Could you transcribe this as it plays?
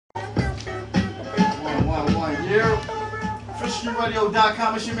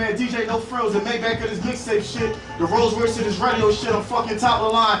FreeStreetRadio.com. It's your man DJ No Frills and Maybach of this mixtape shit. The Rolls Royce of this radio shit. I'm fucking top of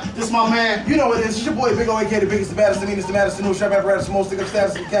the line. This my man. You know what it is. It's your boy Big O, aka the biggest, the baddest, the meanest, the maddest, the new sharp apparatus, the most stick up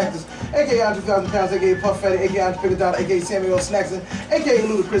status of the cactus, aka 100,000 pounds, aka Puff Fatty, aka Andre Pick Dollar, aka Samuel Snackson, aka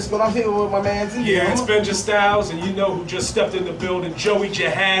Ludacris. But I'm here with my man. Yeah, it's Benja Styles, and you know who just stepped in the building, Joey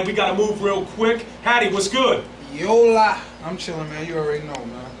Jihad. We gotta move real quick. Hattie, what's good? Yola. I'm chilling, man. You already know,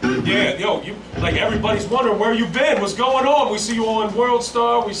 man. Yeah, yo, you like everybody's wondering where you been. What's going on? We see you on World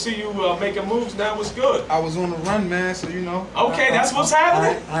Star. We see you making moves. Now, what's good? I was on the run, man. So you know. Okay, that's what's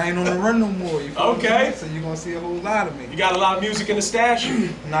happening. I ain't on the run no more. You feel okay. Me? So you're gonna see a whole lot of me. You got a lot of music in the stash?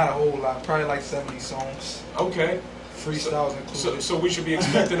 Not a whole lot. Probably like 70 songs. Okay. Freestyles included. So we should be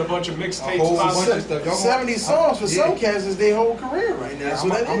expecting a bunch of mixtapes. A whole bunch of stuff. 70 songs for some cats is their whole career right now.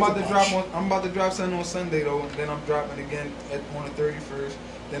 So I'm about to drop something on Sunday though, and then I'm dropping again on the 31st.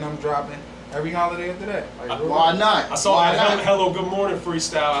 Then I'm dropping every holiday after that. Like, why not? I saw that Hello Good Morning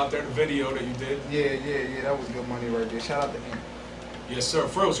freestyle out there, the video that you did. Yeah. That was good money right there. Shout out to him. Yes, sir.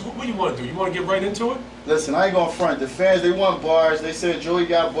 Frills, what do you want to do? You want to get right into it? Listen, I ain't gonna front. The fans, they want bars. They said Joey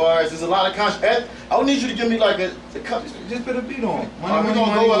got bars. There's a lot of I don't need you to give me like a just put a beat on. I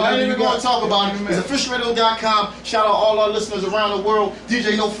ain't even gonna talk about it. It's officialradio.com. Shout out all our listeners around the world.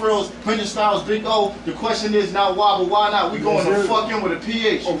 DJ No Frills, Benja Styles, Big O. The question is not why, but why not? We going to fuck in with a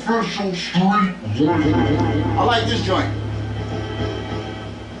PH. Official Street Radio. I like this joint.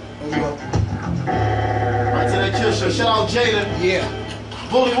 Let's go. Right to that kill show. Shout out Jada. Yeah.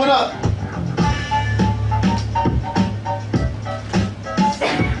 Bully, what up?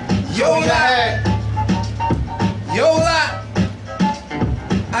 Yola.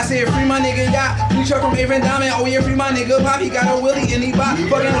 I said free my nigga yacht. We truck from Avon Diamond. Oh yeah, free my nigga Poppy got a willie in he bop.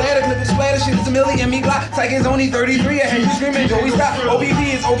 Fucking ladder clip is splatter shit is a million me block. Tyke's only 33. I hear you screaming Joey stop.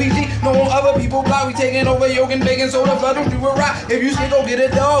 OBP is OBG. No one other people block. We taking over yolk and bacon soda blood don't do a rock. If you scared, go get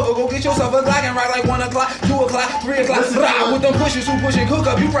a dog or go get yourself a Glock and rock like 1 o'clock, 2 o'clock, 3 o'clock. Rah, with them pushers who pushing cook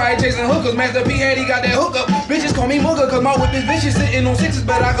up. You probably chasing hookers. Master P had he got that hookup. Bitches call me Mugga cause my whip is vicious sitting on 6s,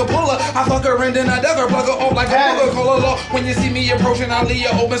 but I could pull her. I fuck her and then I duck her, plug her off like a booger. Call her law. When you see me approaching, I leave you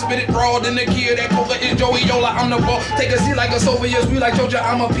open, spit it raw. Then the kid that coca is Joey Yola. I'm the ball. Take a seat like a sofa. Yes, we like Georgia.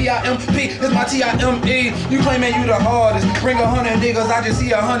 I'm a PIMP. It's my TIME. You claiming you the hardest. Bring 100 niggas. I just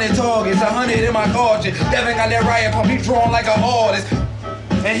see 100 targets. 100 in my gorgeous. Devin got that riot pump. He drawn like an artist.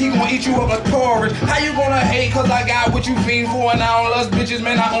 And he gon' eat you up like porridge. How you gonna hate cause I got what you fiend for? And I don't lust bitches,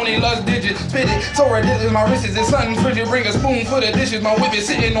 man, I only lust digits. Spit it, so ridiculous, my wrist is something frigid. Bring a spoon for the dishes. My whip is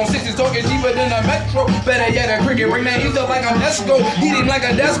sitting on 6s, talking cheaper than a Metro. Better yet, a cricket. Bring that heat up like a Nesco. Heat him like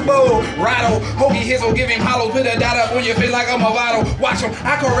a Despo. Rattle, hokey hizzle, give him hollow. Put a dot up on your face like a Movado. Watch him,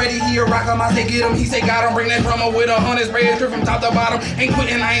 I already hear rock him. I say get him, he say got him. Bring that drummer with 100 sprays, trip from top to bottom. Ain't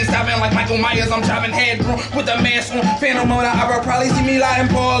quitting, I ain't stopping like Michael Myers. I'm chopping head drum with the mask on. Phantom on the opera, probably see me lying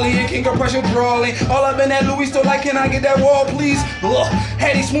Paulie and King of Pressure drawling. All up in that Louis store like, can I get that wall, please? Ugh,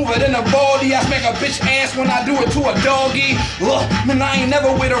 Hattie smoother than a baldy. I smack a bitch ass when I do it to a doggy. Ugh, man, I ain't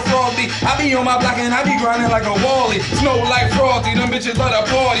never with a froggy. I be on my block and I be grinding like a Wally. Snow like froggy, them bitches love to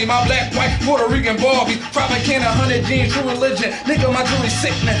party. My black, white, Puerto Rican Barbies. Dropping can 100 jeans, true religion. Nigga, my jewelry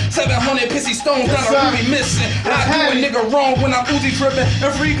sickening. 700 pissy stones, kinda really missing. I do a nigga wrong when I'm Uzi tripping.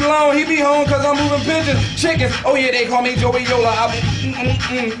 And freak alone, he be home cause I'm moving pigeons. Chickens, oh yeah, they call me Joey Yola. I be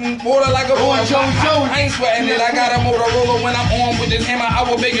water like a boy. I ain't sweating it, I got a Motorola. When I'm on with this hammer, I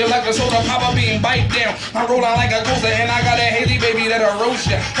will bake it like a soda. Papa being bite down. I'm rolling like a coaster, and I got that hazy baby that'll roast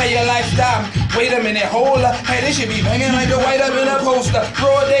ya. Hey, your lifestyle. Wait a minute, hold up. Hey, this should be banging like the white up in a poster.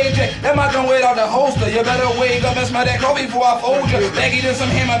 Throw a day check, that might come without the holster. You better wake up and smell that coffee before I fold ya. Baggy than some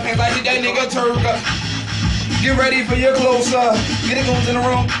hammer pants, I hit that nigga turka. Get ready for your closer. Get it goes in the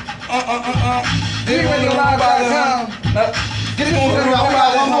room. Get ready to live by the get it going. We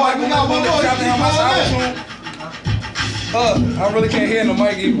got one more. I really can't hear no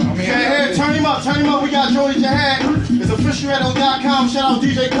mic either. I mean, turn him up. We got Joey Jihad. It's officialradio.com. Shout out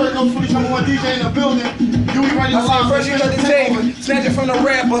DJ Kurt, no fully number 1 DJ in the building. You be ready to I first you let the tape, snatch it from the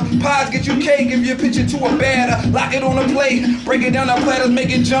rapper. Pies get you cake, give your picture to a batter. Lock it on a plate, break it down to platters, make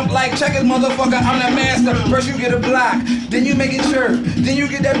it jump like checkers, motherfucker. I'm the master. First you get a block, then you make it chirp, then you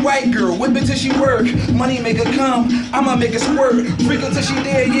get that white girl, whip it till she work. Money make her come, I'ma make it squirt. Freak her till she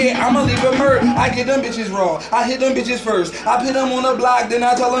dead, yeah, I'ma leave her hurt. I get them bitches raw, I hit them bitches first. I put them on the block, then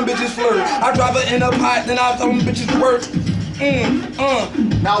I tell them bitches flirt. I drop it in a pot, then I tell them bitches work.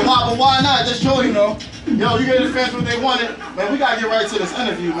 Now why not? Just Joey, you know. Yo, you gave the fans what they wanted. Man, we gotta get right to this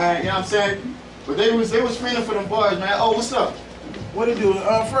interview, man. You know what I'm saying? But they was screaming for them bars, man. Oh, what's up? What it do?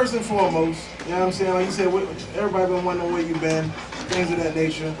 First and foremost, you know what I'm saying? Like you said, everybody been wondering where you been, things of that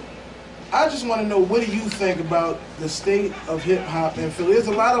nature. I just want to know, what do you think about the state of hip hop in Philly? There's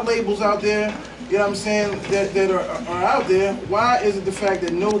a lot of labels out there, you know what I'm saying, that are out there. Why is it the fact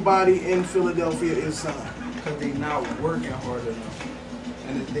that nobody in Philadelphia is signed? Because they not working hard enough.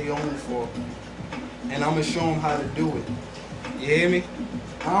 And it's their own fault. And I'm going to show them how to do it. You hear me?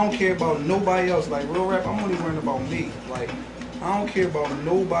 I don't care about nobody else. Like, real rap, I'm only worrying about me. Like, I don't care about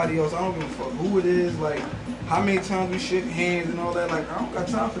nobody else. I don't give a fuck who it is. Like, how many times we shake hands and all that. Like, I don't got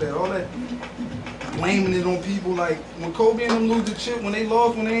time for that. All that blaming it on people. Like, when Kobe and them lose the chip, when they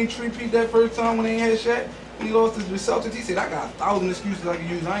lost, when they ain't three-peat that first time, when they ain't had Shaq, when he lost to the Celtics, he said, I got 1,000 excuses I can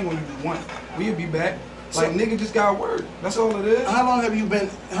use. I ain't gonna use one. We'll be back. Like, so, nigga just got word. That's all it is. How long have you been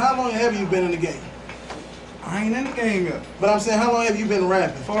in the game? I ain't in the game yet. But I'm saying, how long have you been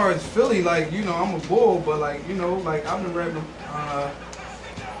rapping? As far as Philly, like, you know, I'm a bull, but like, you know, like, I've been rapping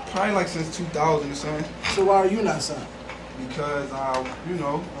probably like since 2000 or something. So why are you not signed? Because you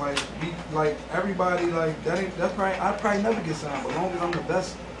know, like everybody, like that's probably I probably never get signed, but as long as I'm the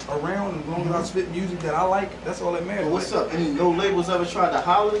best around, as long as I spit music that I like, that's all that matters. Well, what's up? Any no labels ever tried to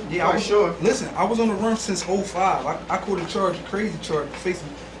holler? Yeah, I was sure. Listen, I was on the run since 05. I caught a charge, a crazy charge, facing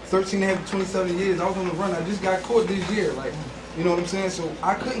 13 and a half to 27 years. I was on the run. I just got caught this year, like, you know what I'm saying? So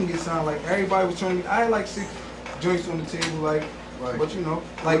I couldn't get signed. Like, everybody was trying to. I had like 6 joints on the table, like. Right. But you know,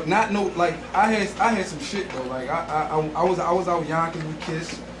 like I had some shit though. Like I was out Yonkers with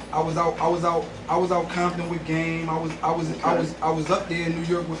Kiss. I was out Compton with Game. I was up there in New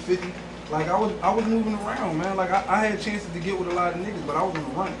York with 50. Like I was moving around, man. Like I had chances to get with a lot of niggas, but I was on the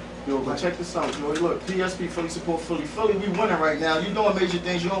run. Yo, but check this out, Joey. Look, PSP, Philly support Philly. Philly, we winning right now. You doing major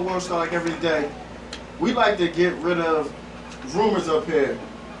things. You on World Star like every day. We like to get rid of rumors up here.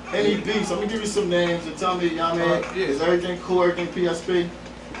 Any beats, let me give you some names and tell me, you know what I mean, is everything cool, everything PSP?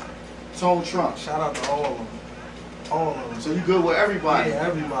 Tone Trump. Shout out to all of them. All of them. So you good with everybody? Yeah,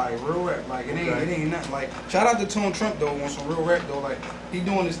 everybody. Real rap. Like, it ain't nothing. Like, shout out to Tone Trump, though, on some real rap, though. Like, he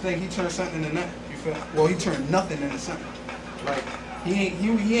doing this thing, he turned something into nothing. You feel? Well, he turned nothing into something. Like,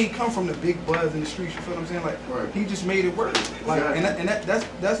 he ain't come from the big buzz in the streets, you feel what I'm saying? Like, right. He just made it work. Like, exactly.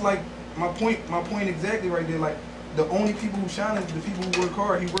 That's like my point exactly right there. Like, the only people who shine is the people who work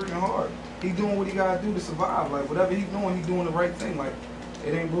hard. He working hard. He doing what he gotta do to survive. Like, whatever he's doing the right thing. Like,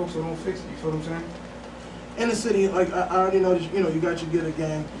 it ain't broke, so don't fix it. You feel what I'm saying? In the city, like I already know that you got your Getter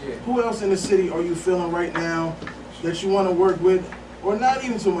gang. Yeah. Who else in the city are you feeling right now that you want to work with, or not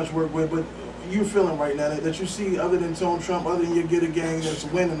even so much work with, but you're feeling right now that you see other than Tone Trump, other than your Getter gang that's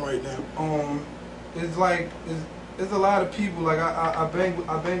winning right now? It's like there's a lot of people. Like I bang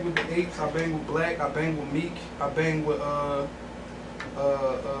with the Apes. I bang with Black. I bang with Meek. I bang with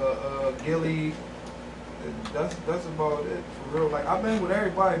Gilly. That's about it for real. Like I bang with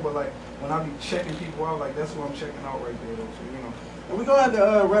everybody, but like when I be checking people out, like that's what I'm checking out right there. Though, so you know. And we're gonna have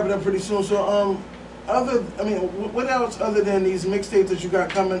to wrap it up pretty soon. So what else other than these mixtapes that you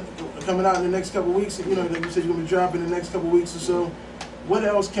got coming out in the next couple of weeks? You know, that you said you're gonna be dropping in the next couple of weeks or so. What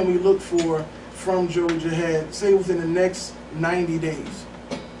else can we look for from Joey Jihad, say within the next 90 days?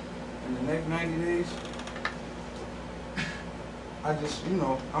 In the next 90 days, I just,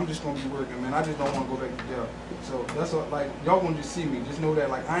 I'm just gonna be working, man. I just don't want to go back to jail. So that's what, like, y'all gonna just see me. Just know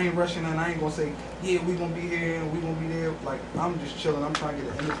that, like, I ain't rushing and I ain't gonna say, yeah, we gonna be here and we gonna be there. Like, I'm just chilling. I'm trying to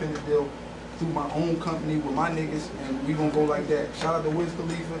get an independent deal through my own company with my niggas, and we gonna go like that. Shout out to Wiz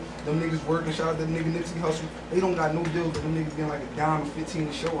Khalifa, them niggas working. Shout out to the nigga Nipsey Hussle. They don't got no deal, but them niggas getting like $1.15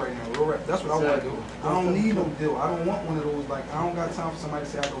 a show right now. Real rap. That's what I want to do. I don't need no deal. I don't want one of those. Like, I don't got time for somebody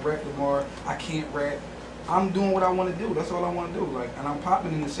to say I can rap tomorrow. I can't rap. I'm doing what I want to do. That's all I want to do. Like, and I'm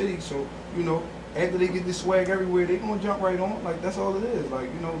popping in the city, so after they get this swag everywhere, they gonna jump right on. Like, that's all it is. Like,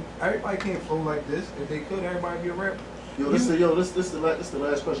 everybody can't flow like this. If they could, everybody be a rapper. This the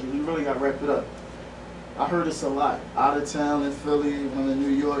last question. You really got to wrap it up. I heard this a lot. Out of town in Philly, when in New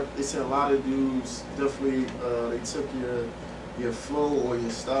York, they said a lot of dudes definitely they took your flow or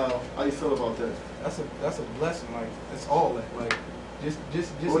your style. How you feel about that? That's a blessing. Like, it's all that. Like, just.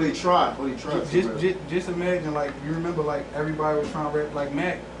 Or they try. Just imagine, like, you remember, like, everybody was trying to rap like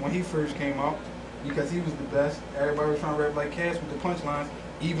Mac when he first came out because he was the best. Everybody was trying to rap like Cass with the punchlines.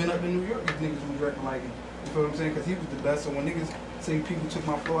 Even up in New York, these niggas was rapping like him. You feel what I'm saying? Because he was the best. So when niggas say people took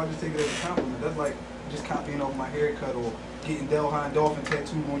my flow, I just take it as a compliment. That's like just copying off my haircut or getting Delhi Dolphin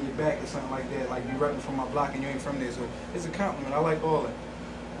tattooed on your back or something like that. Like you rapping from my block and you ain't from there. So it's a compliment. I like all that.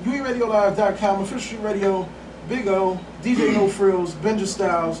 UERadiolive.com, official radio, Big O, DJ No Frills, Benja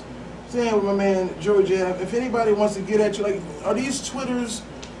Styles. Staying with my man Joey Jihad. If anybody wants to get at you, like, are these Twitters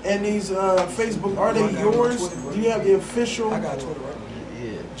and these Facebook, are they yours? Do you have the official? I got Twitter, right?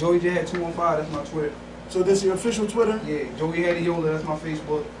 Yeah. Joey Jihad 215, that's my Twitter. So this is your official Twitter? Yeah, Joey Hattie Yola, that's my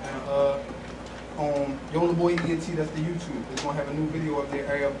Facebook. And Yola Boy ENT, that's the YouTube. It's gonna have a new video up there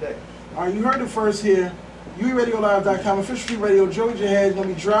every update. All right, you heard it first here. UERadiolive.com, official street radio. Joey Jihad is going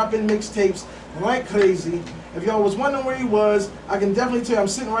to be dropping mixtapes like crazy. If y'all was wondering where he was, I can definitely tell you I'm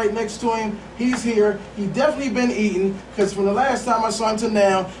sitting right next to him. He's here. He definitely been eating, because from the last time I saw him to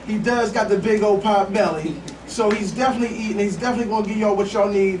now, he does got the big old pot belly. So he's definitely eating. He's definitely going to give y'all what y'all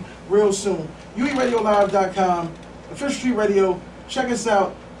need real soon. UERadiolive.com, official street radio. Check us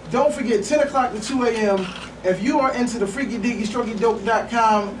out. Don't forget, 10 o'clock to 2 a.m. If you are into the freaky deaky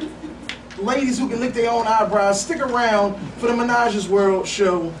strokeydope.com, ladies who can lick their own eyebrows, stick around for the Menage's World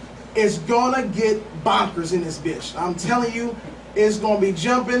show. It's gonna get bonkers in this bitch. I'm telling you, it's gonna be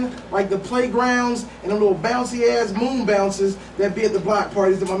jumping like the playgrounds and the little bouncy ass moon bounces that be at the block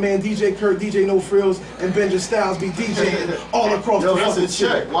parties that my man DJ Kurt, DJ No Frills, and Benja Styles be DJing all across the that's fucking a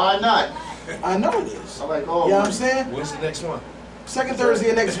check. city. Why not? I know it is. I like You all know what money. I'm saying? When's the next one? Second Thursday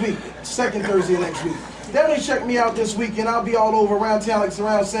of next week. Second Thursday of next week. Definitely check me out this weekend. I'll be all over around town like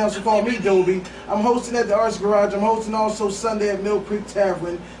surround sound, so call me Dobie. I'm hosting at the Arts Garage. I'm hosting also Sunday at Mill Creek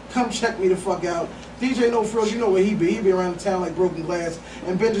Tavern. Come check me the fuck out. DJ No Frills, you know where he be. He be around the town like Broken Glass.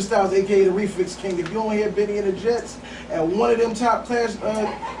 And Benja Styles, a.k.a. the Refix King. If you don't hear Benny and the Jets at one of them top class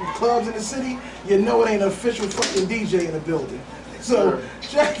clubs in the city, you know it ain't an official fucking DJ in the building. So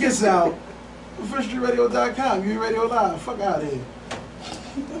check us out. officialradio.com, URadio Live. Fuck out of here.